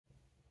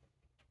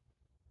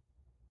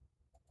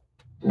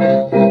Come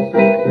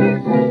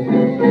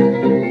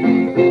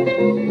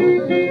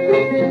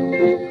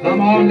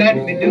on, let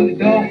me do the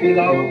Dorsey,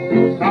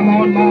 Lord. Come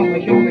on,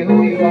 mama, show me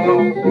who you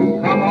are.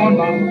 Come on,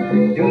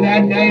 mama, do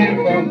that dance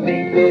for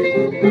me.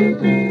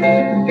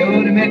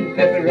 Do the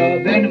Mississippi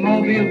rub, then the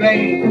Mobile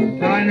Bay.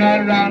 Turn right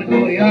around and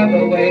go the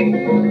other way.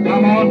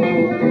 Come on,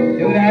 mama,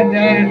 do that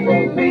dance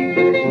for me.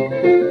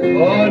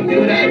 Oh,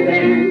 do that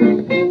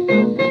dance.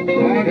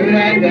 Oh, do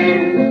that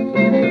dance.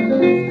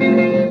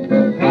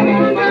 Come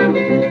on, mama,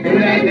 do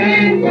that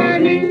dance for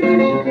me.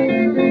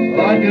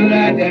 Oh, do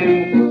that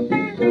dance.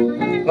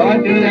 Oh,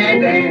 do that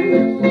dance.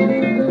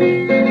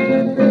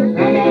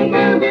 Come on,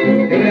 mama,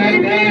 do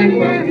that dance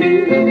for me.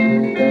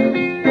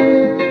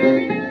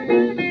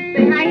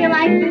 Say, how you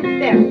like this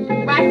step?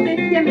 Watch this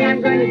shimmy I'm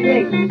going to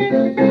take.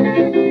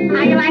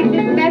 How you like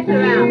this mess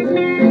around?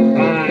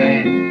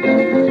 Fine.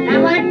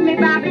 Now watch me,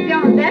 Bobby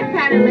Jones. That's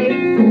kind of late.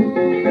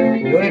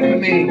 Do it for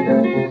me.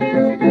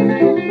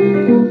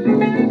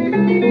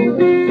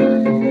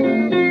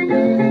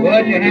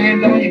 Put your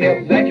hands on your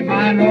hips, let your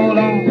mind roll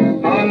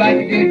on. All like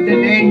you did the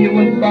day you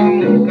was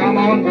born. Come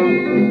on, mama,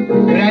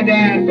 do that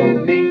dance for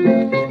me.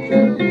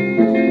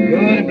 Do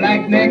the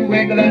black neck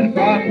wiggle and the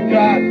possum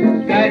trot.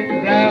 Scratch the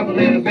gravel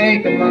in a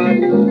bacon mud.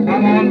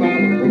 Come on,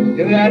 mama,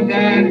 do that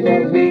dance for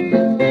me.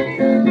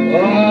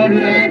 Oh, do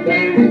that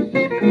dance.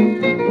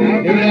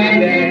 Now do that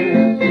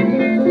dance.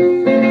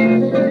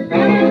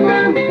 Come on,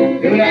 mama,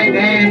 do that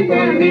dance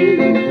for me.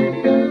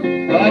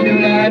 Oh, do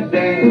that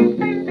dance.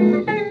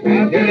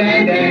 Now do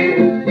that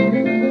dance.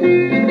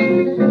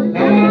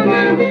 Come on,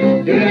 mama,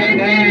 do that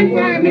dance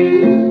for me.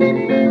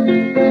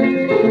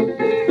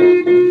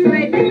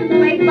 Wait, this is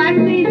late. Watch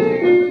these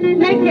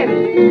neck hips.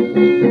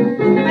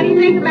 What do you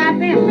think about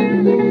them?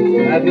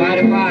 That's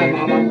mighty fine,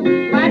 mama.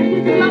 Watch the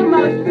slow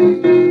motion.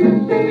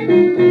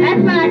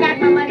 That's what I got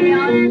my money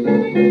on.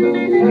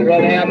 I'd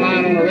rather have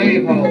mine on a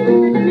rave hole.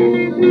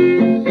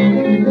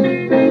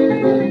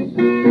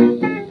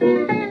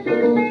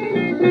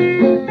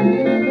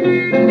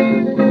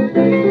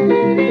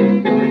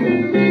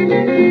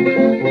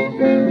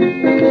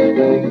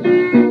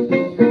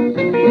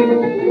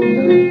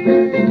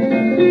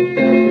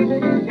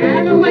 I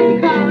don't know what you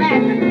call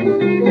that.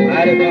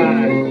 Mighty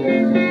fine.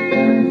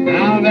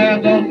 Now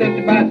there's those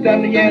 65,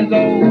 70 years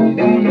old.